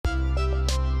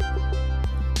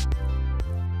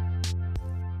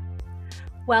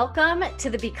Welcome to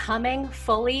the Becoming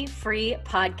Fully Free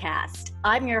podcast.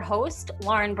 I'm your host,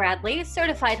 Lauren Bradley,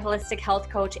 certified holistic health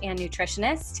coach and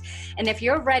nutritionist. And if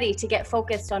you're ready to get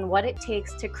focused on what it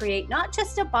takes to create not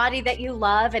just a body that you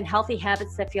love and healthy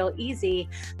habits that feel easy,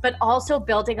 but also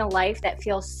building a life that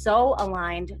feels so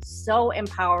aligned, so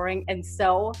empowering, and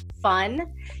so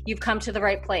fun, you've come to the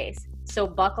right place. So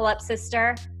buckle up,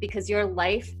 sister, because your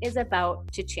life is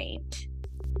about to change.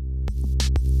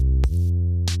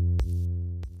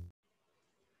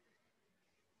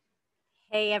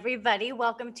 Hey, everybody.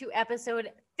 Welcome to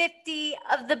episode 50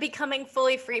 of the Becoming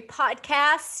Fully Free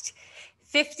podcast.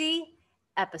 50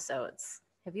 episodes.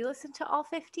 Have you listened to all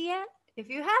 50 yet? If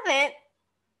you haven't,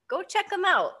 go check them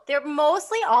out. They're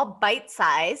mostly all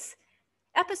bite-sized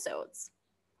episodes,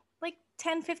 like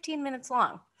 10, 15 minutes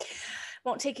long.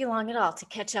 Won't take you long at all to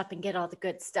catch up and get all the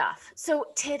good stuff. So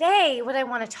today, what I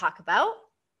want to talk about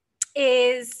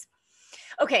is,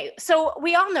 okay, so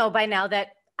we all know by now that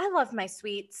I love my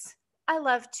sweets. I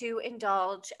love to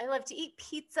indulge. I love to eat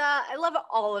pizza. I love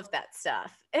all of that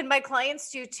stuff. And my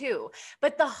clients do too.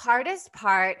 But the hardest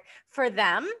part for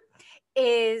them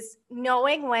is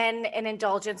knowing when an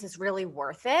indulgence is really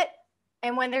worth it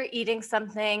and when they're eating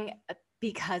something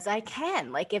because I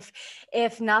can. Like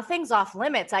if nothing's off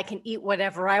limits, I can eat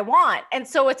whatever I want. And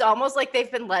so it's almost like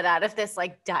they've been let out of this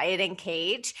like dieting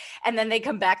cage. And then they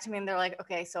come back to me and they're like,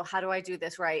 okay, so how do I do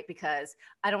this right? Because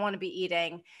I don't want to be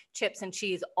eating chips and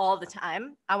cheese all the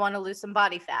time. I want to lose some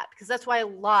body fat, because that's why a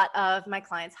lot of my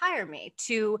clients hire me,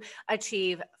 to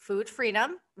achieve food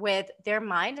freedom with their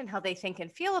mind and how they think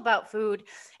and feel about food,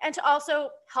 and to also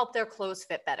help their clothes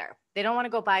fit better. They don't want to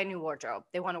go buy a new wardrobe.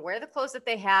 They want to wear the clothes that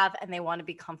they have and they want to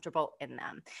be comfortable in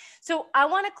them. So I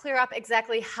want to clear up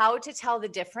exactly how to tell the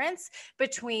difference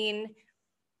between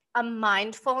a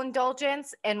mindful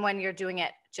indulgence and when you're doing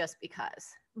it just because.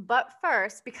 But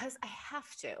first, because I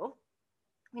have to,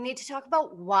 we need to talk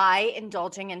about why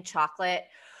indulging in chocolate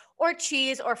or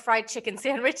cheese or fried chicken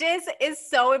sandwiches is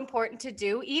so important to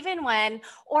do, even when,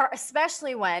 or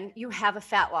especially when, you have a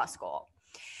fat loss goal.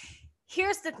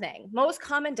 Here's the thing. Most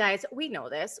common diets, we know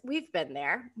this, we've been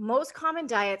there. Most common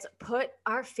diets put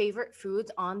our favorite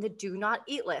foods on the do not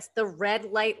eat list, the red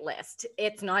light list.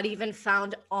 It's not even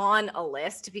found on a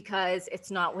list because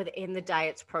it's not within the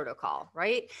diet's protocol,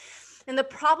 right? And the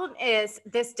problem is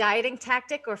this dieting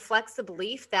tactic reflects the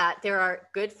belief that there are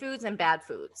good foods and bad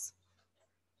foods.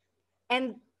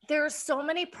 And there are so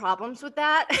many problems with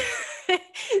that.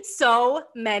 So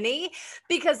many,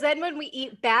 because then when we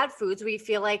eat bad foods, we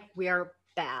feel like we are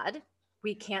bad.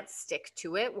 We can't stick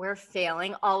to it. We're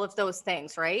failing, all of those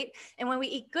things, right? And when we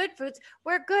eat good foods,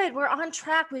 we're good. We're on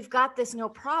track. We've got this, no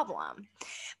problem.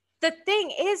 The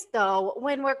thing is, though,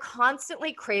 when we're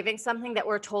constantly craving something that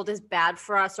we're told is bad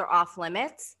for us or off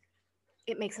limits,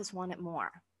 it makes us want it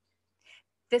more.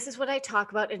 This is what I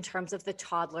talk about in terms of the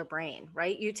toddler brain,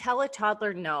 right? You tell a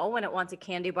toddler no when it wants a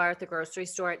candy bar at the grocery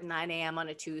store at 9 a.m. on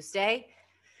a Tuesday.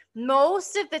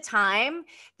 Most of the time,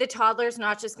 the toddler's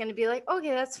not just going to be like,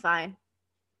 okay, that's fine.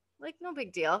 Like, no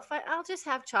big deal. I'll just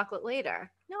have chocolate later.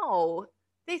 No,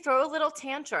 they throw a little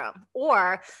tantrum,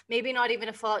 or maybe not even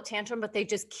a full-out tantrum, but they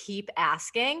just keep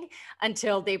asking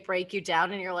until they break you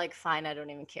down and you're like, fine, I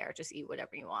don't even care. Just eat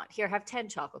whatever you want. Here, have 10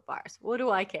 chocolate bars. What do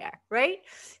I care, right?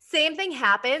 Same thing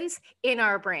happens in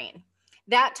our brain.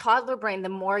 That toddler brain, the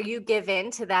more you give in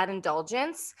to that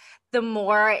indulgence, the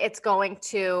more it's going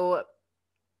to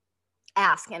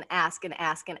ask and ask and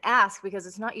ask and ask, because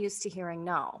it's not used to hearing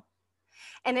no.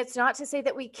 And it's not to say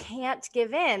that we can't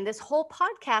give in. This whole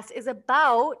podcast is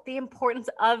about the importance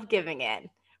of giving in,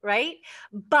 right?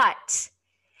 But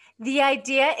the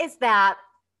idea is that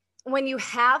when you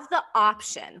have the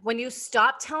option, when you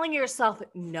stop telling yourself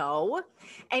no,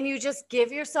 and you just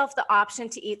give yourself the option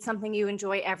to eat something you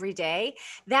enjoy every day,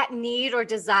 that need or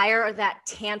desire or that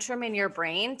tantrum in your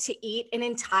brain to eat an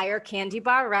entire candy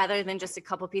bar rather than just a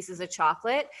couple pieces of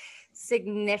chocolate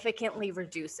significantly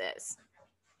reduces.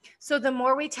 So the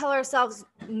more we tell ourselves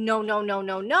no, no, no,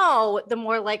 no, no, the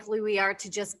more likely we are to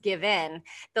just give in,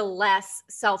 the less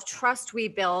self-trust we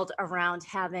build around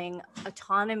having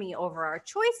autonomy over our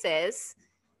choices.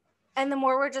 And the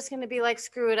more we're just going to be like,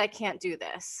 screw it, I can't do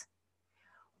this.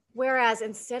 Whereas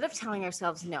instead of telling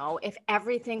ourselves no, if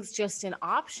everything's just an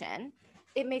option,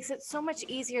 it makes it so much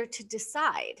easier to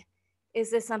decide, is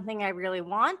this something I really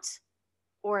want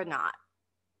or not?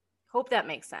 Hope that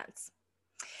makes sense.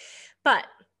 But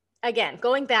again,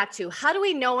 going back to, how do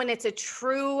we know when it's a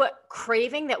true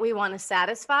craving that we want to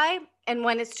satisfy and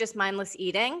when it's just mindless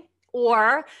eating?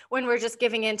 Or when we're just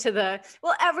giving into the,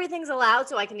 well, everything's allowed,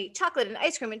 so I can eat chocolate and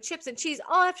ice cream and chips and cheese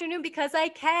all afternoon because I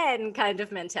can kind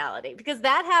of mentality, because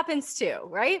that happens too,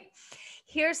 right?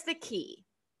 Here's the key.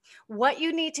 What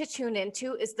you need to tune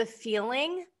into is the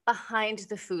feeling behind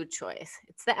the food choice.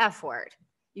 It's the F word.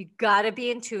 You got to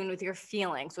be in tune with your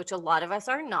feelings, which a lot of us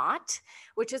are not,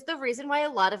 which is the reason why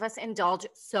a lot of us indulge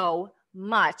so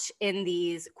much in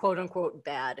these quote unquote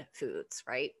bad foods,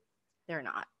 right? They're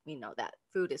not. We know that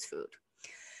food is food.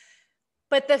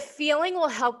 But the feeling will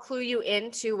help clue you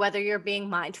into whether you're being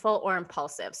mindful or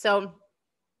impulsive. So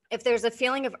if there's a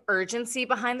feeling of urgency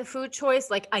behind the food choice,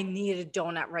 like I need a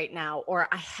donut right now, or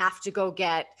I have to go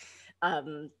get,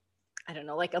 I don't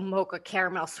know, like a mocha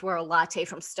caramel swirl latte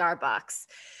from Starbucks,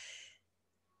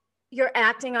 you're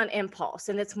acting on impulse,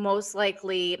 and it's most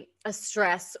likely a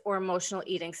stress or emotional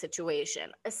eating situation,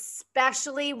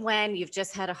 especially when you've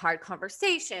just had a hard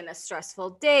conversation, a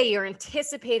stressful day, you're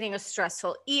anticipating a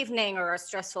stressful evening or a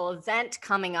stressful event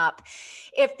coming up.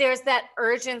 If there's that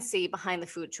urgency behind the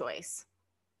food choice,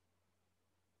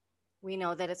 we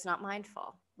know that it's not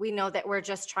mindful. We know that we're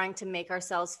just trying to make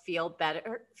ourselves feel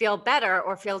better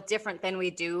or feel different than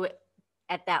we do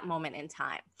at that moment in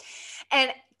time.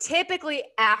 And typically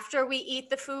after we eat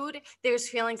the food, there's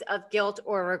feelings of guilt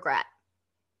or regret.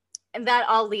 And that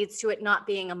all leads to it not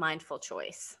being a mindful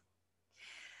choice.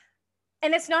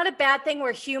 And it's not a bad thing.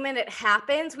 We're human. It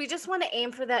happens. We just want to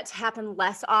aim for that to happen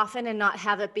less often and not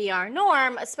have it be our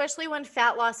norm, especially when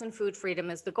fat loss and food freedom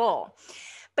is the goal.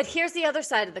 But here's the other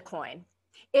side of the coin.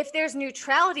 If there's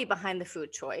neutrality behind the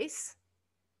food choice,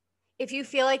 if you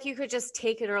feel like you could just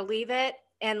take it or leave it,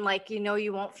 and like, you know,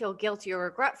 you won't feel guilty or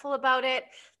regretful about it,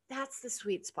 that's the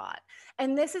sweet spot.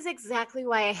 And this is exactly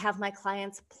why I have my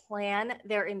clients plan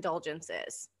their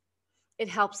indulgences. It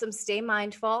helps them stay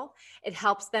mindful. It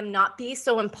helps them not be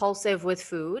so impulsive with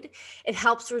food. It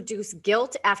helps reduce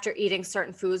guilt after eating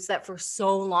certain foods that for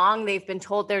so long they've been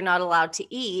told they're not allowed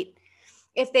to eat.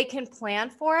 If they can plan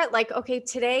for it, like, okay,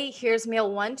 today, here's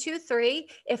meal 1, 2, 3.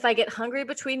 If I get hungry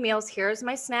between meals, here's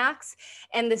my snacks.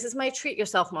 And this is my treat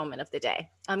yourself moment of the day.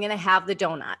 I'm going to have the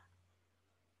donut.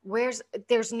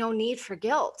 There's no need for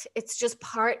guilt. It's just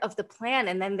part of the plan.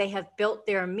 And then they have built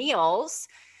their meals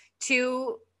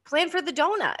to plan for the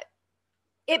donut.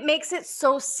 It makes it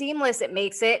so seamless. It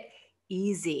makes it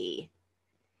easy.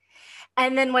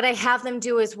 And then what I have them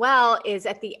do as well is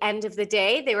at the end of the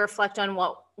day, they reflect on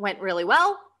what went really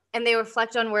well and they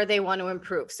reflect on where they want to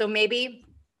improve. So maybe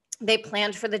they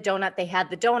planned for the donut, they had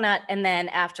the donut, and then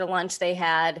after lunch, they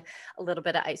had a little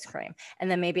bit of ice cream. And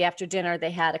then maybe after dinner,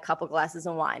 they had a couple glasses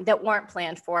of wine that weren't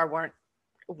planned for,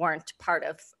 weren't part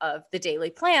of the daily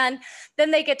plan.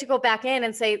 Then they get to go back in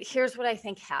and say, here's what I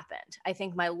think happened. I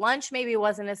think my lunch maybe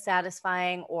wasn't as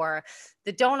satisfying, or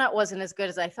the donut wasn't as good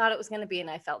as I thought it was going to be, and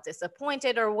I felt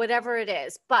disappointed, or whatever it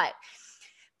is. But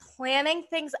planning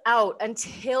things out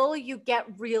until you get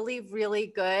really,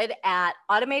 really good at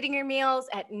automating your meals,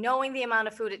 at knowing the amount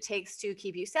of food it takes to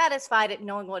keep you satisfied, at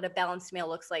knowing what a balanced meal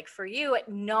looks like for you, at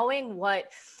knowing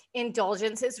what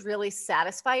indulgences really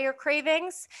satisfy your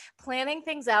cravings. Planning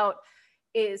things out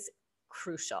is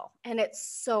crucial, and it's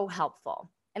so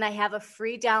helpful. And I have a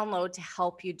free download to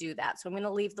help you do that. So I'm going to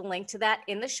leave the link to that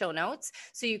in the show notes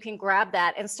so you can grab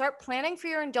that and start planning for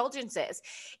your indulgences.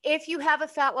 If you have a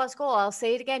fat loss goal, I'll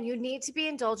say it again, you need to be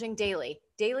indulging daily,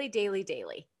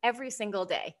 every single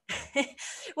day.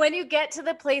 When you get to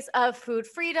the place of food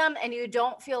freedom and you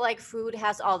don't feel like food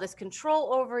has all this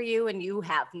control over you and you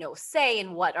have no say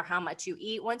in what or how much you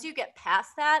eat, once you get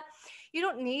past that, you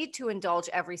don't need to indulge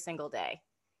every single day.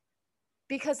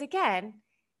 Because again,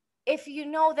 if you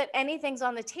know that anything's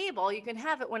on the table, you can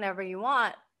have it whenever you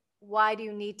want. Why do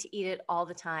you need to eat it all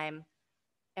the time,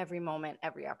 every moment,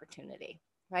 every opportunity,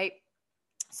 right?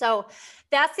 So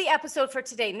that's the episode for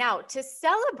today. Now, to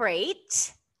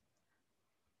celebrate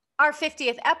our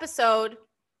 50th episode,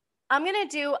 I'm going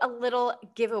to do a little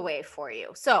giveaway for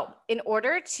you. So in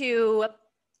order to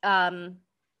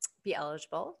be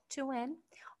eligible to win,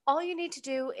 all you need to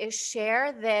do is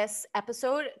share this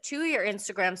episode to your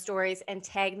Instagram stories and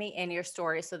tag me in your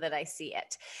story so that I see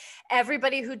it.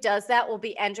 Everybody who does that will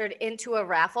be entered into a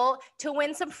raffle to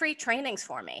win some free trainings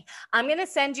for me. I'm going to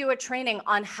send you a training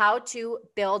on how to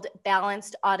build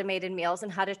balanced automated meals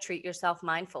and how to treat yourself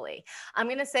mindfully. I'm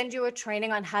going to send you a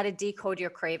training on how to decode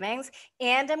your cravings,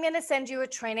 and I'm going to send you a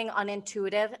training on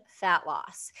intuitive fat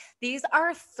loss. These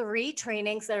are 3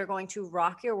 trainings that are going to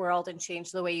rock your world and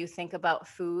change the way you think about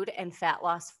food and fat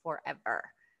loss forever.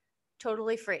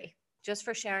 Totally free, just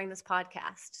for sharing this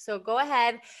podcast. So go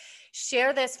ahead,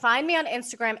 share this. Find me on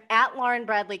Instagram at Lauren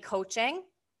Bradley Coaching,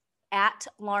 at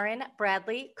Lauren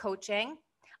Bradley Coaching.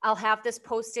 I'll have this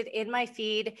posted in my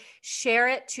feed. Share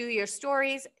it to your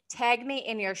stories. Tag me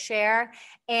in your share.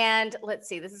 And let's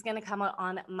see, this is going to come out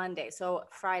on Monday. So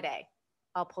Friday,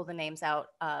 I'll pull the names out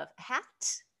of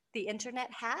the internet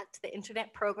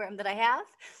program that I have,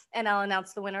 and I'll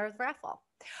announce the winner of the raffle.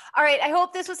 All right. I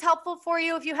hope this was helpful for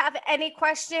you. If you have any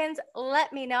questions,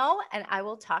 let me know, and I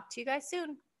will talk to you guys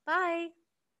soon. Bye.